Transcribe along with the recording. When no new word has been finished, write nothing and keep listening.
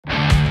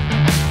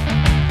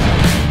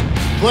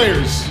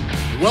Players,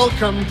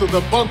 welcome to the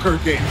Bunker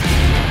Game.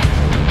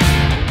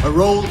 A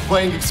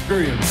role-playing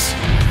experience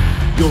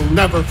you'll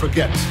never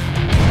forget.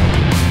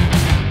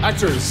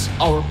 Actors,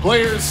 our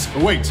players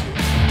await.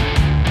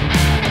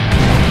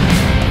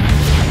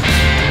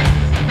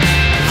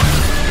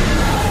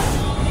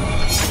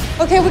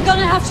 Okay, we're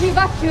gonna have to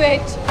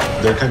evacuate.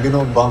 There can be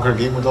no Bunker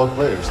Game without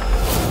players.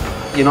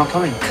 You're not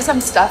coming? Because I'm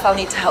staff, I'll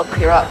need to help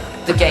clear up.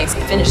 The game's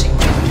finishing.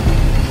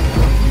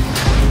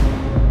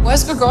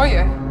 Where's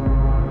Gregorio?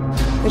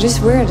 It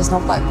is weird, it's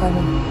not Black Friday.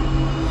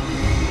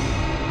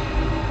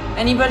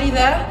 Anybody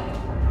there?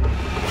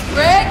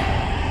 Greg?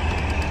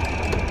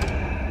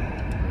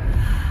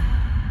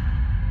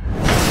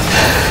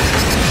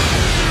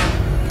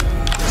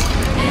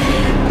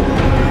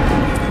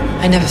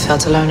 I never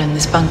felt alone in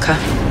this bunker.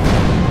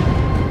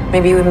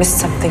 Maybe we missed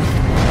something.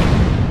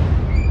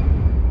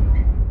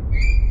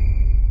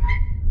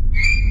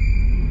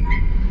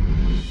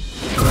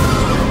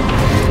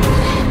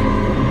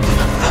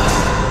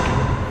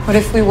 What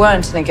if we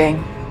weren't in a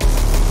game?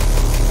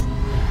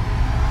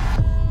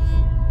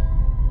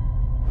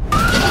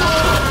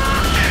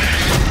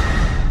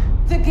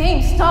 The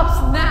game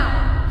stops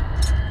now.